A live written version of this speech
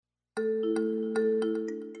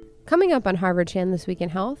Coming up on Harvard Chan This Week in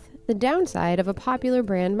Health, the downside of a popular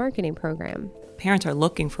brand marketing program. Parents are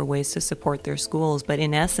looking for ways to support their schools, but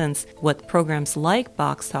in essence, what programs like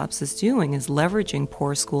Box Tops is doing is leveraging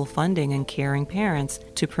poor school funding and caring parents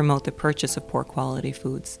to promote the purchase of poor quality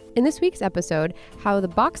foods. In this week's episode, how the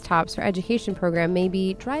Box Tops for Education program may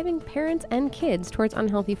be driving parents and kids towards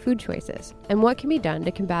unhealthy food choices, and what can be done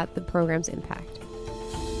to combat the program's impact.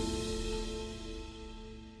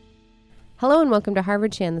 Hello and welcome to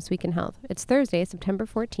Harvard Chan This Week in Health. It's Thursday, September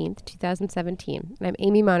 14th, 2017, and I'm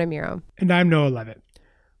Amy Montemuro. And I'm Noah Levitt.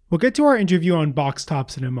 We'll get to our interview on Box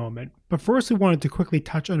Tops in a moment, but first we wanted to quickly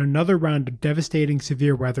touch on another round of devastating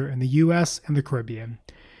severe weather in the U.S. and the Caribbean.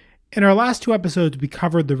 In our last two episodes, we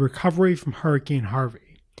covered the recovery from Hurricane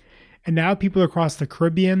Harvey. And now people across the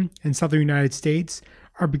Caribbean and southern United States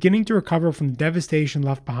are beginning to recover from the devastation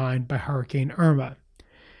left behind by Hurricane Irma.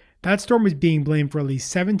 That storm is being blamed for at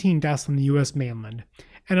least 17 deaths on the U.S. mainland,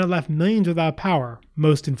 and it left millions without power,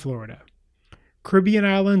 most in Florida. Caribbean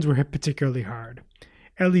islands were hit particularly hard.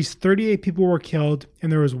 At least 38 people were killed,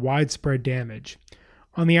 and there was widespread damage.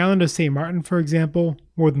 On the island of St. Martin, for example,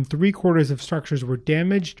 more than 3/4 of structures were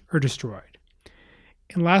damaged or destroyed.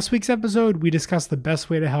 In last week's episode, we discussed the best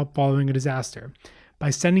way to help following a disaster,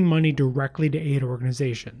 by sending money directly to aid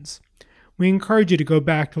organizations. We encourage you to go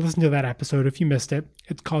back to listen to that episode if you missed it.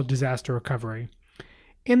 It's called Disaster Recovery.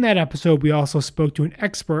 In that episode, we also spoke to an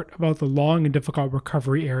expert about the long and difficult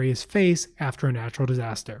recovery areas face after a natural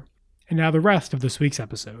disaster. And now the rest of this week's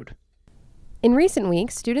episode. In recent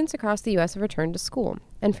weeks, students across the U.S. have returned to school,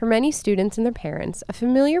 and for many students and their parents, a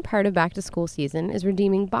familiar part of back-to-school season is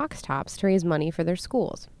redeeming Box Tops to raise money for their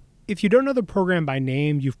schools. If you don't know the program by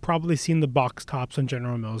name, you've probably seen the Box Tops on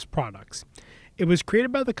General Mills products. It was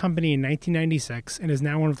created by the company in 1996 and is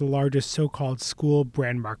now one of the largest so-called school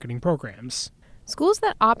brand marketing programs. Schools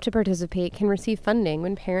that opt to participate can receive funding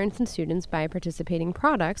when parents and students buy participating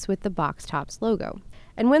products with the Box Tops logo.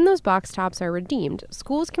 And when those Box Tops are redeemed,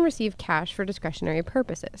 schools can receive cash for discretionary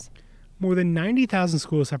purposes. More than 90,000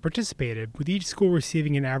 schools have participated, with each school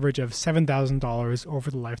receiving an average of $7,000 over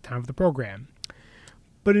the lifetime of the program.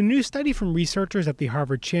 But a new study from researchers at the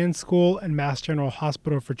Harvard Chan School and Mass General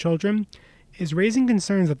Hospital for Children is raising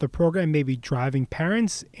concerns that the program may be driving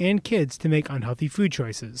parents and kids to make unhealthy food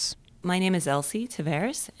choices. My name is Elsie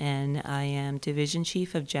Taveras, and I am Division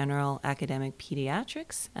Chief of General Academic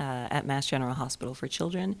Pediatrics at Mass General Hospital for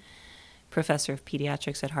Children, Professor of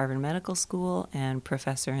Pediatrics at Harvard Medical School, and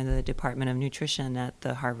Professor in the Department of Nutrition at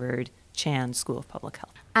the Harvard Chan School of Public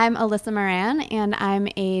Health. I'm Alyssa Moran, and I'm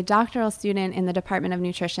a doctoral student in the Department of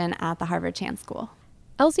Nutrition at the Harvard Chan School.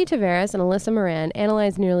 Elsie Taveras and Alyssa Moran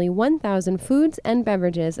analyzed nearly 1,000 foods and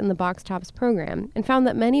beverages in the Box Tops program and found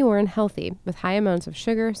that many were unhealthy, with high amounts of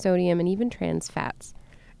sugar, sodium, and even trans fats.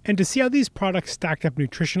 And to see how these products stacked up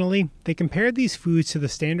nutritionally, they compared these foods to the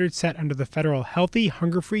standards set under the federal Healthy,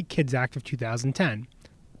 Hunger-Free Kids Act of 2010.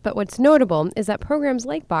 But what's notable is that programs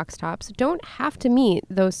like Box Tops don't have to meet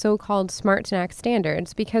those so-called smart snack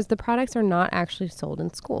standards because the products are not actually sold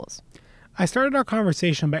in schools. I started our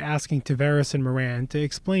conversation by asking Taveras and Moran to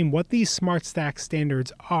explain what these Smart Snack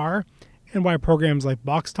standards are and why programs like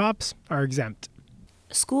Box Tops are exempt.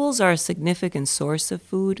 Schools are a significant source of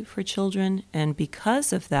food for children, and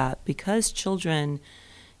because of that, because children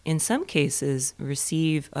in some cases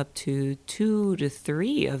receive up to 2 to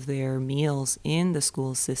 3 of their meals in the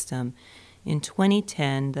school system, in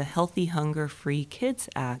 2010, the Healthy Hunger-Free Kids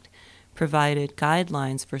Act provided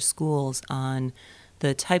guidelines for schools on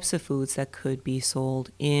the types of foods that could be sold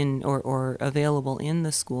in or available in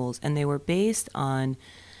the schools, and they were based on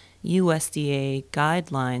USDA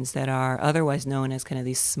guidelines that are otherwise known as kind of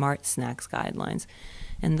these smart snacks guidelines.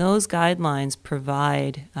 And those guidelines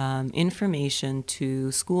provide information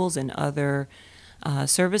to schools and other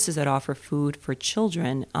services that offer food for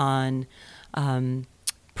children on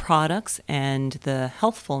products and the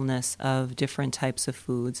healthfulness of different types of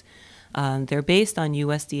foods. They're based on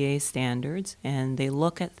USDA standards, and they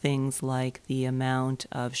look at things like the amount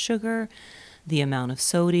of sugar, the amount of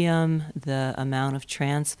sodium, the amount of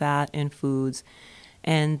trans fat in foods,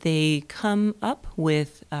 and they come up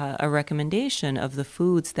with a recommendation of the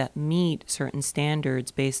foods that meet certain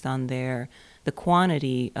standards based on the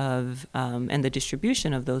quantity of and the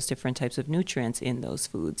distribution of those different types of nutrients in those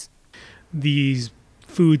foods. These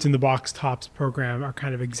foods in the Box Tops program are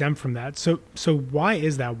kind of exempt from that. So why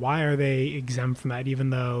is that? Why are they exempt from that, even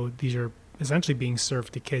though these are essentially being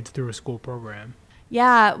served to kids through a school program?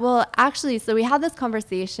 Yeah, well, actually, so we had this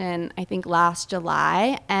conversation, I think, last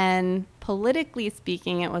July, and politically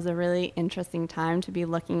speaking, it was a really interesting time to be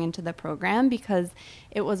looking into the program because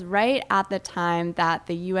it was right at the time that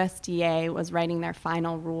the USDA was writing their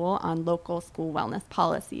final rule on local school wellness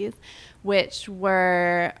policies, which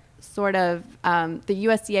were sort of, the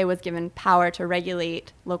USDA was given power to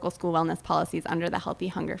regulate local school wellness policies under the Healthy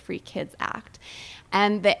Hunger Free Kids Act.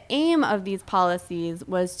 And the aim of these policies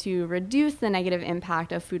was to reduce the negative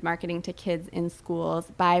impact of food marketing to kids in schools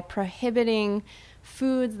by prohibiting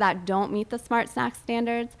foods that don't meet the Smart Snack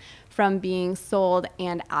standards from being sold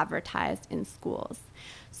and advertised in schools.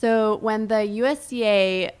 So when the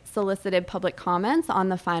USDA solicited public comments on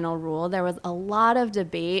the final rule, there was a lot of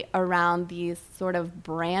debate around these sort of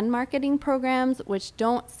brand marketing programs, which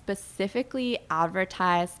don't specifically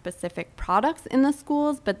advertise specific products in the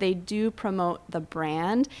schools, but they do promote the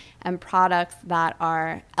brand and products that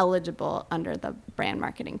are eligible under the brand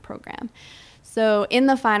marketing program. So in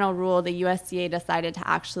the final rule, the USDA decided to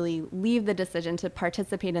actually leave the decision to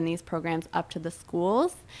participate in these programs up to the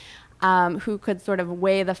schools, who could sort of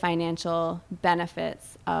weigh the financial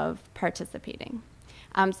benefits of participating.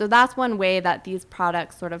 So that's one way that these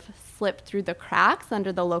products sort of slip through the cracks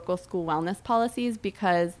under the local school wellness policies,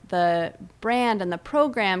 because the brand and the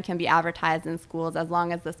program can be advertised in schools as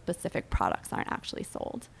long as the specific products aren't actually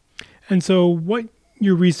sold. And so what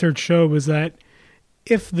your research showed was that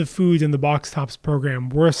if the foods in the Box Tops program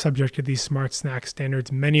were subject to these Smart Snack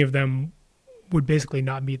standards, many of them would basically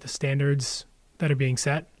not meet the standards that are being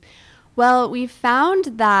set. Well, we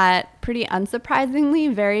found that pretty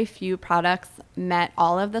unsurprisingly, very few products met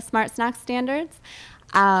all of the Smart Snack standards.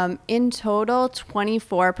 In total,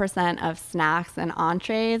 24% of snacks and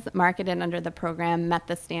entrees marketed under the program met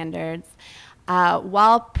the standards,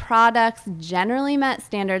 while products generally met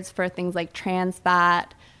standards for things like trans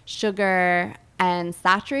fat, sugar, and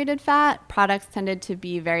saturated fat. Products tended to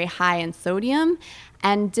be very high in sodium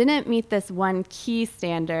and didn't meet this one key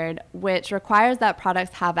standard, which requires that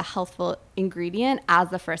products have a healthful ingredient as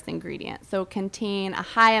the first ingredient. So contain a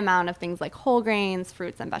high amount of things like whole grains,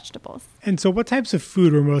 fruits, and vegetables. And so what types of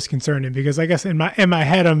food were most concerning? Because I guess in my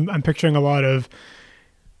head, I'm picturing a lot of,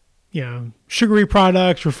 sugary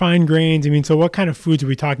products, refined grains. I mean, so what kind of foods are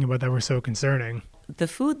we talking about that were so concerning? The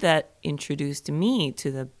food that introduced me to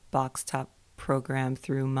the Box Top program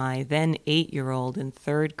through my then 8-year-old in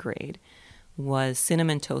 3rd grade was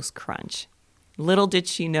Cinnamon Toast Crunch. Little did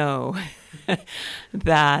she know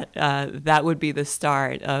that that would be the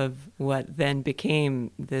start of what then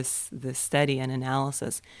became this study and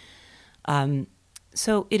analysis.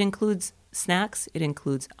 So it includes snacks, it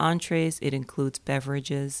includes entrees, it includes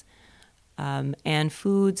beverages, and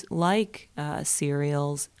foods like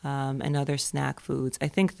cereals and other snack foods. I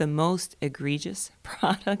think the most egregious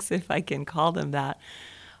products, if I can call them that,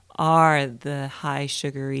 are the high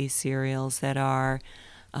sugary cereals that are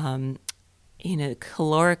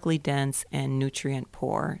calorically dense and nutrient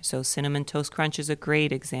poor. So Cinnamon Toast Crunch is a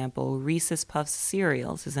great example. Reese's Puffs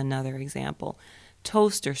cereals is another example.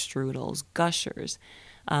 Toaster strudels, Gushers.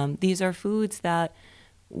 These are foods that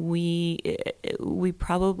we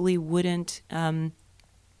probably wouldn't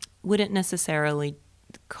necessarily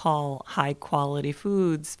call high quality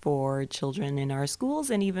foods for children in our schools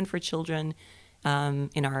and even for children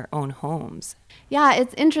in our own homes. Yeah,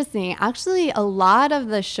 it's interesting. Actually, a lot of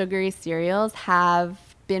the sugary cereals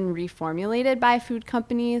have been reformulated by food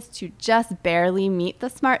companies to just barely meet the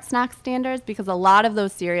Smart Snack standards because a lot of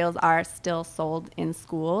those cereals are still sold in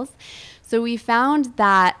schools. So we found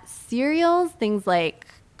that cereals, things like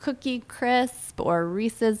Cookie Crisp or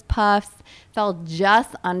Reese's Puffs, fell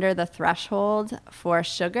just under the threshold for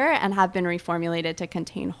sugar and have been reformulated to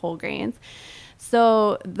contain whole grains.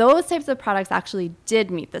 So those types of products actually did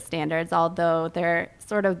meet the standards, although they're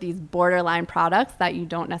sort of these borderline products that you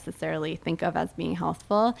don't necessarily think of as being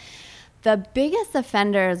healthful. The biggest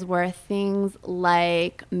offenders were things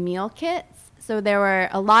like meal kits. So there were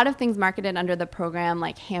a lot of things marketed under the program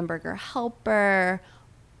like Hamburger Helper,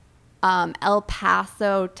 El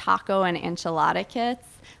Paso taco and enchilada kits.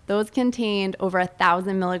 Those contained over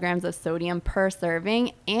 1,000 milligrams of sodium per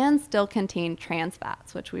serving and still contained trans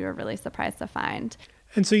fats, which we were really surprised to find.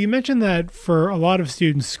 And so you mentioned that for a lot of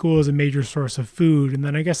students, school is a major source of food. And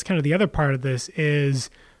then I guess kind of the other part of this is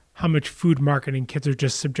how much food marketing kids are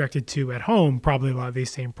just subjected to at home, probably a lot of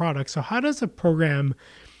these same products. So how does a program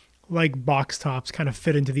like Box Tops kind of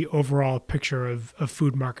fit into the overall picture of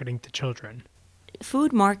food marketing to children?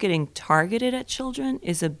 Food marketing targeted at children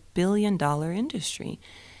is $1 billion industry.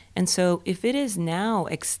 And so if it is now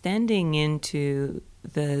extending into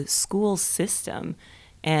the school system,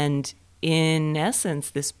 and in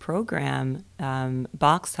essence, this program,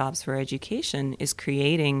 Box Tops for Education, is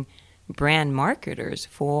creating brand marketers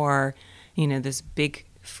for this big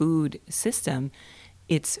food system,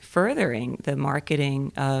 it's furthering the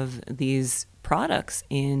marketing of these products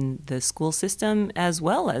in the school system as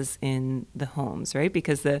well as in the homes, right?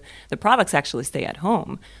 Because the products actually stay at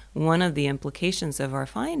home. One of the implications of our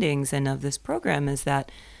findings and of this program is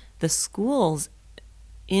that the schools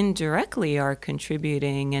indirectly are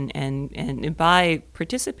contributing, and by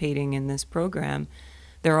participating in this program,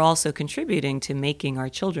 they're also contributing to making our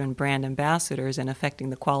children brand ambassadors and affecting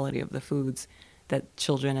the quality of the foods that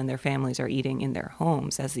children and their families are eating in their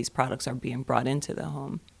homes as these products are being brought into the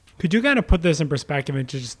home. Could you kind of put this in perspective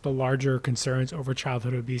into just the larger concerns over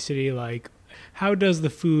childhood obesity? Like, how does the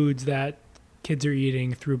foods that kids are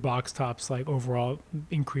eating through box tops, like, overall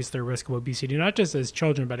increase their risk of obesity, not just as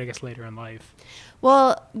children, but I guess later in life?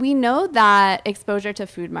 Well, we know that exposure to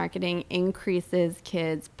food marketing increases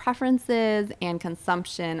kids' preferences and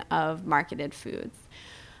consumption of marketed foods.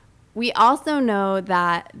 We also know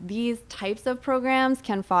that these types of programs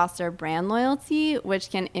can foster brand loyalty, which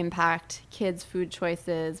can impact kids' food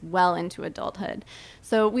choices well into adulthood.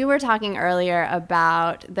 So we were talking earlier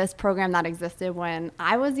about this program that existed when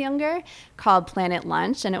I was younger called Planet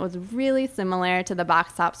Lunch, and it was really similar to the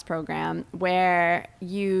Box Tops program where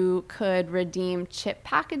you could redeem chip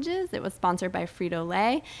packages. It was sponsored by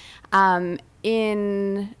Frito-Lay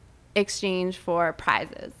in exchange for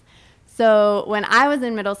prizes. So when I was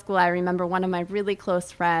in middle school, I remember one of my really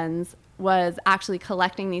close friends was actually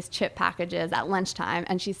collecting these chip packages at lunchtime,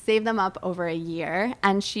 and she saved them up over a year,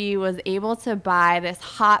 and she was able to buy this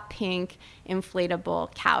hot pink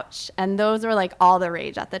inflatable couch, and those were like all the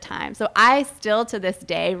rage at the time. So I still to this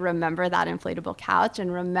day remember that inflatable couch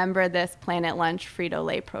and remember this Planet Lunch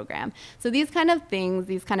Frito-Lay program. So these kind of things,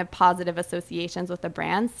 these kind of positive associations with the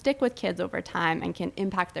brand stick with kids over time and can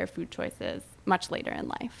impact their food choices much later in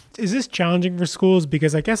life. Is this challenging for schools?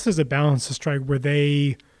 Because I guess there's a balance to strike where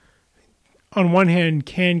they, on one hand,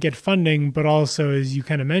 can get funding, but also, as you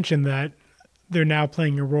kind of mentioned, that they're now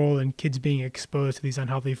playing a role in kids being exposed to these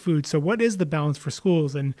unhealthy foods. So what is the balance for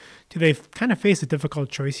schools, and do they kind of face a difficult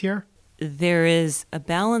choice here? There is a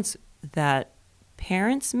balance that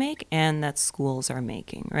parents make and that schools are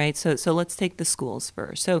making, right? So let's take the schools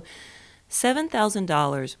first. So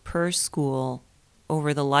 $7,000 per school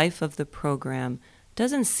over the life of the program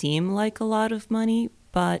doesn't seem like a lot of money,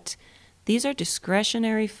 but these are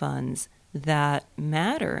discretionary funds that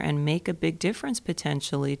matter and make a big difference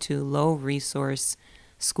potentially to low-resource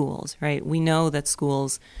schools, right? We know that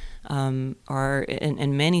schools and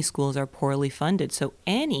many schools are poorly funded, so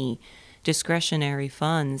any discretionary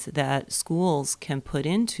funds that schools can put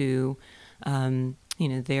into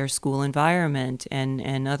their school environment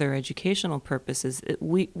and other educational purposes,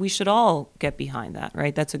 we should all get behind that,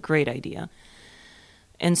 right? That's a great idea.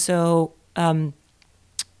 And so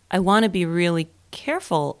I want to be really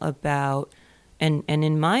careful about, and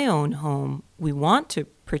in my own home, we want to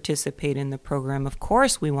participate in the program. Of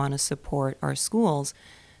course, we want to support our schools,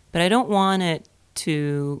 but I don't want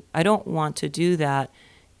to do that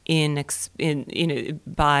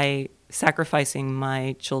by sacrificing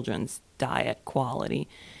my children's diet quality.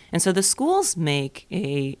 And so the schools make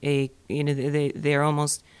they're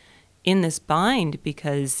almost in this bind,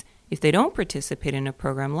 because if they don't participate in a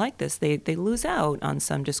program like this, they lose out on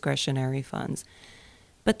some discretionary funds.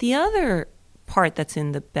 But the other part that's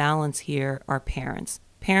in the balance here are parents.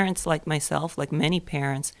 Parents like myself, like many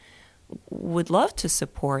parents, would love to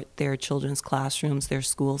support their children's classrooms, their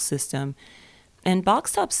school system. And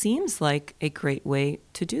Box Top seems like a great way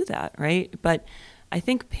to do that, right? But I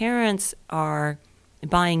think parents are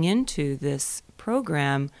buying into this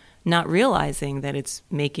program, not realizing that it's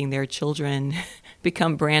making their children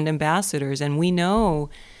become brand ambassadors. And we know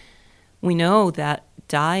that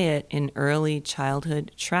diet in early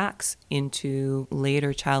childhood tracks into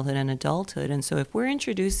later childhood and adulthood. And so if we're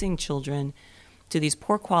introducing children to these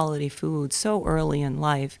poor quality foods so early in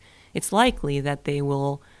life, it's likely that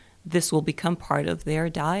this will become part of their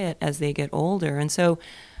diet as they get older. And so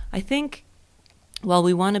I think while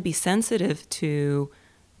we want to be sensitive to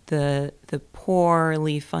the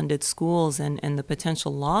poorly funded schools and the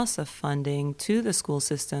potential loss of funding to the school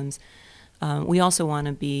systems, we also want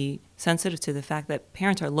to be sensitive to the fact that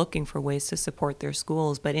parents are looking for ways to support their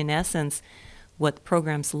schools. But in essence, what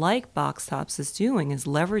programs like Box Tops is doing is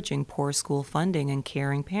leveraging poor school funding and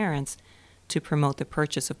caring parents to promote the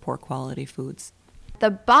purchase of poor quality foods. The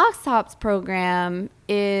Box Tops program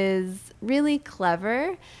is really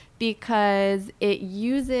clever because it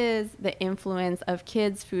uses the influence of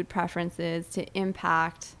kids' food preferences to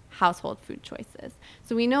impact household food choices.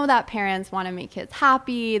 So we know that parents want to make kids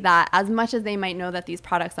happy, that as much as they might know that these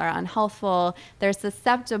products are unhealthful, they're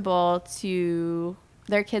susceptible to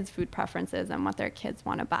their kids' food preferences and what their kids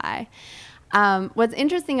want to buy. What's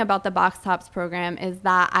interesting about the Box Tops program is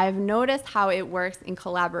that I've noticed how it works in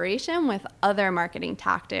collaboration with other marketing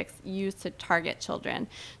tactics used to target children.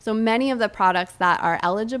 So many of the products that are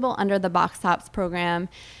eligible under the Box Tops program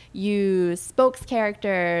use spokes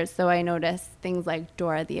characters. So I noticed things like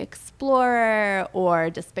Dora the Explorer or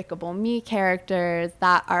Despicable Me characters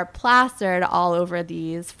that are plastered all over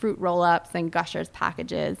these fruit roll-ups and Gushers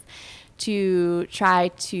packages to try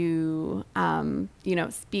to,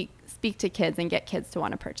 speak to kids and get kids to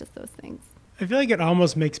want to purchase those things. I feel like it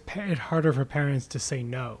almost makes it harder for parents to say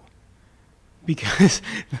no, because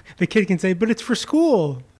the kid can say, but it's for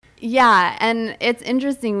school. Yeah, and it's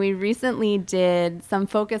interesting. We recently did some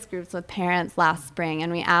focus groups with parents last spring,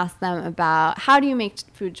 and we asked them about how do you make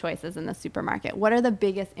food choices in the supermarket? What are the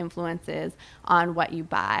biggest influences on what you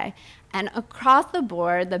buy? And across the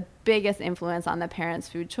board, the biggest influence on the parents'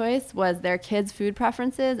 food choice was their kids' food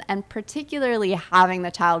preferences, and particularly having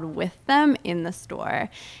the child with them in the store.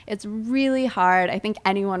 It's really hard. I think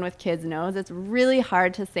anyone with kids knows it's really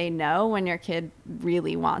hard to say no when your kid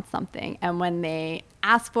really wants something. And when they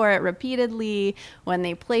ask for it repeatedly, when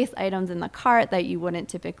they place items in the cart that you wouldn't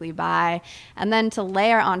typically buy, and then to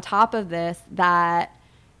layer on top of this that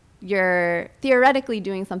you're theoretically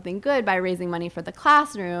doing something good by raising money for the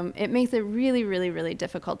classroom, it makes it really, really, really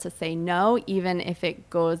difficult to say no, even if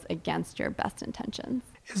it goes against your best intentions.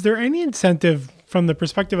 Is there any incentive from the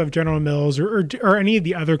perspective of General Mills or any of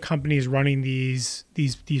the other companies running these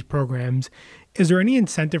programs? Is there any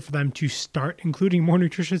incentive for them to start including more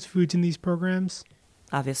nutritious foods in these programs?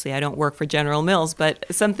 Obviously, I don't work for General Mills, but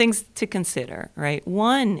some things to consider, right?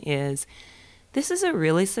 One is this is a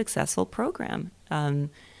really successful program.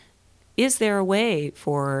 Is there a way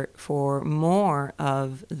for more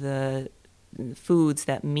of the foods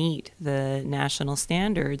that meet the national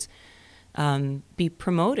standards be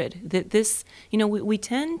promoted? That this,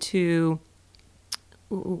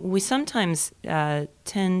 we sometimes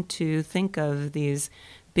tend to think of these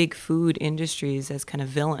big food industries as kind of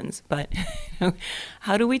villains, but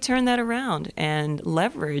how do we turn that around and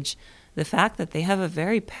leverage the fact that they have a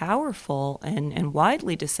very powerful and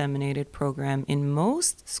widely disseminated program in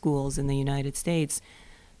most schools in the United States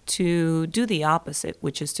to do the opposite,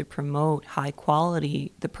 which is to promote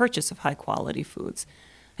the purchase of high quality foods?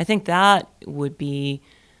 I think that would be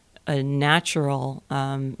a natural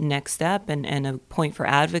next step and a point for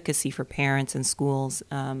advocacy for parents and schools.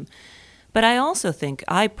 But I also think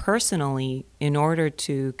I personally, in order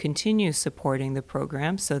to continue supporting the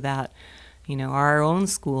program so that our own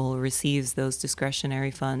school receives those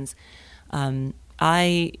discretionary funds,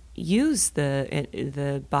 I use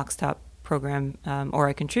the Box Top program, or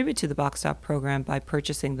I contribute to the Box Top program by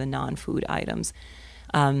purchasing the non-food items,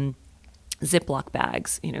 Ziploc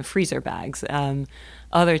bags, freezer bags,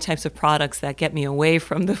 other types of products that get me away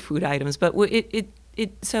from the food items. But but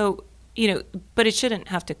it shouldn't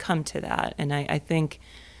have to come to that, and I think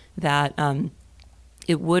that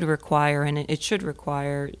it would require, and it should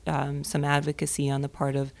require, some advocacy on the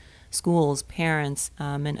part of schools, parents,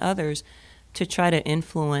 and others to try to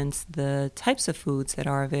influence the types of foods that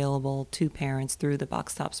are available to parents through the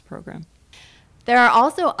Box Tops program. There are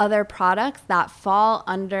also other products that fall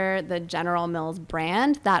under the General Mills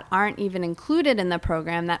brand that aren't even included in the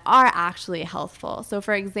program that are actually healthful. So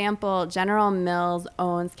for example, General Mills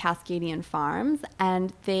owns Cascadian Farms,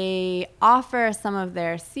 and they offer some of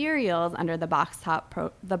their cereals under the Box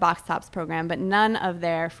Tops program, but none of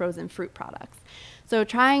their frozen fruit products. So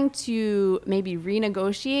trying to maybe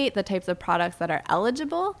renegotiate the types of products that are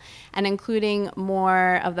eligible and including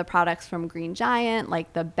more of the products from Green Giant,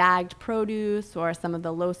 like the bagged produce or some of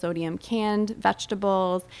the low sodium canned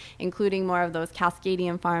vegetables, including more of those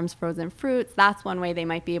Cascadian Farms frozen fruits. That's one way they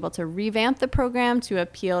might be able to revamp the program to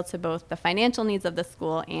appeal to both the financial needs of the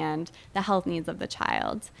school and the health needs of the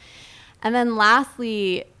child. And then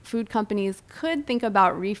lastly, food companies could think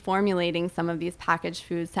about reformulating some of these packaged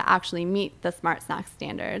foods to actually meet the Smart Snack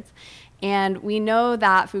standards. And we know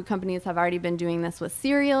that food companies have already been doing this with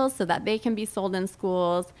cereals so that they can be sold in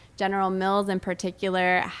schools. General Mills in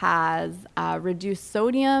particular has reduced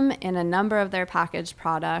sodium in a number of their packaged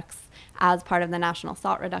products as part of the National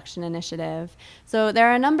Salt Reduction Initiative. So there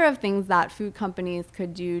are a number of things that food companies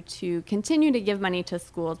could do to continue to give money to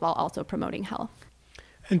schools while also promoting health.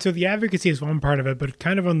 And so the advocacy is one part of it, but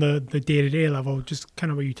kind of on the day-to-day level, just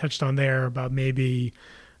kind of what you touched on there about maybe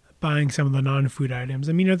buying some of the non-food items.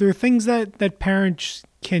 I mean, are there things that parents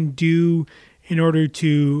can do in order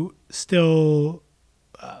to still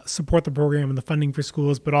support the program and the funding for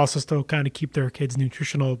schools, but also still kind of keep their kids'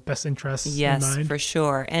 nutritional best interests in mind? Yes, for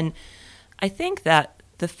sure. And I think that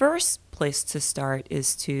the first place to start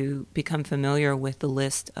is to become familiar with the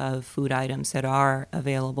list of food items that are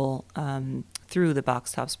available through the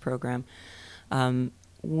Box Tops program.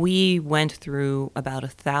 We went through about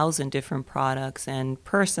 1,000 different products, and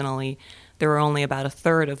personally, there were only about a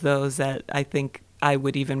third of those that I think I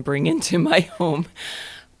would even bring into my home.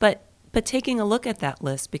 But taking a look at that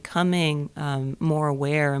list, becoming more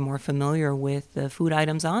aware and more familiar with the food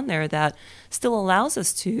items on there that still allows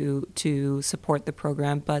us to support the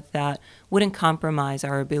program, but that wouldn't compromise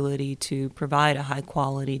our ability to provide a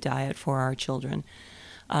high-quality diet for our children.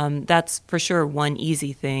 That's for sure one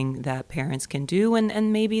easy thing that parents can do,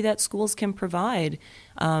 and maybe that schools can provide.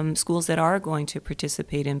 Schools that are going to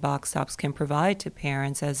participate in Box Tops can provide to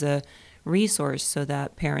parents as a resource so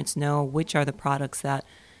that parents know which are the products that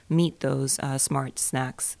meet those smart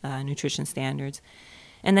snacks nutrition standards.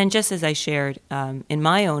 And then, just as I shared, in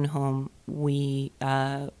my own home, we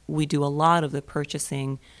do a lot of the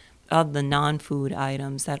purchasing of the non-food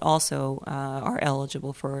items that also are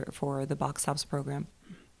eligible for the Box Tops program.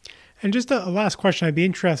 And just a last question, I'd be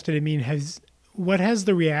interested. I mean, what has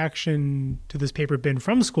the reaction to this paper been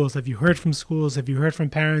from schools? Have you heard from schools? Have you heard from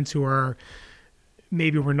parents who are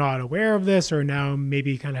maybe were not aware of this, or now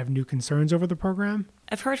maybe kind of have new concerns over the program?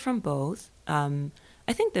 I've heard from both. I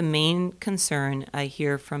think the main concern I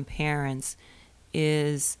hear from parents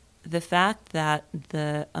is the fact that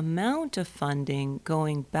the amount of funding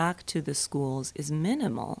going back to the schools is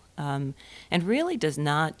minimal, and really does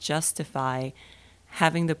not justify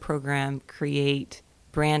having the program create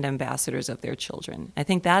brand ambassadors of their children. I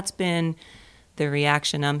think that's been the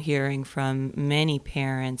reaction I'm hearing from many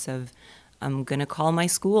parents of, I'm going to call my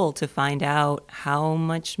school to find out how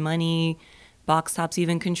much money Box Tops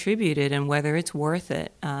even contributed and whether it's worth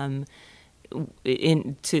it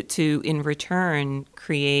in return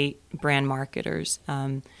create brand marketers.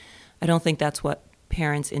 I don't think that's what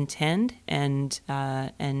parents intend, and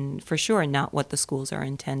for sure not what the schools are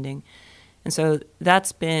intending. And so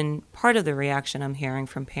that's been part of the reaction I'm hearing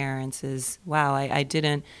from parents is, wow, I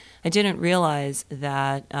didn't realize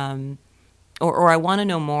that, or I want to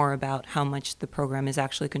know more about how much the program is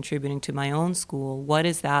actually contributing to my own school. What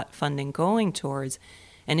is that funding going towards?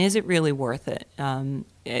 And is it really worth it?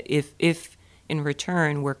 If in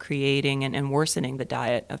return we're creating and worsening the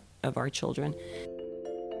diet of our children.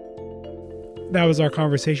 That was our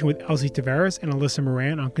conversation with Elsie Taveras and Alyssa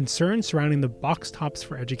Moran on concerns surrounding the Box Tops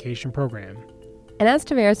for Education program. And as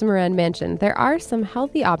Taveras and Moran mentioned, there are some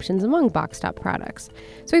healthy options among Box Top products.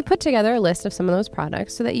 So we've put together a list of some of those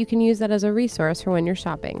products so that you can use that as a resource for when you're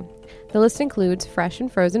shopping. The list includes fresh and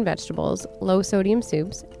frozen vegetables, low-sodium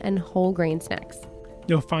soups, and whole grain snacks.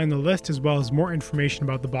 You'll find the list as well as more information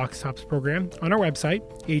about the Box Tops program on our website,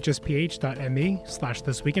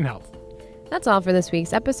 hsph.me/thisweekinhealth. That's all for this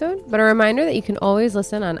week's episode, but a reminder that you can always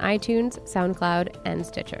listen on iTunes, SoundCloud, and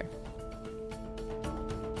Stitcher.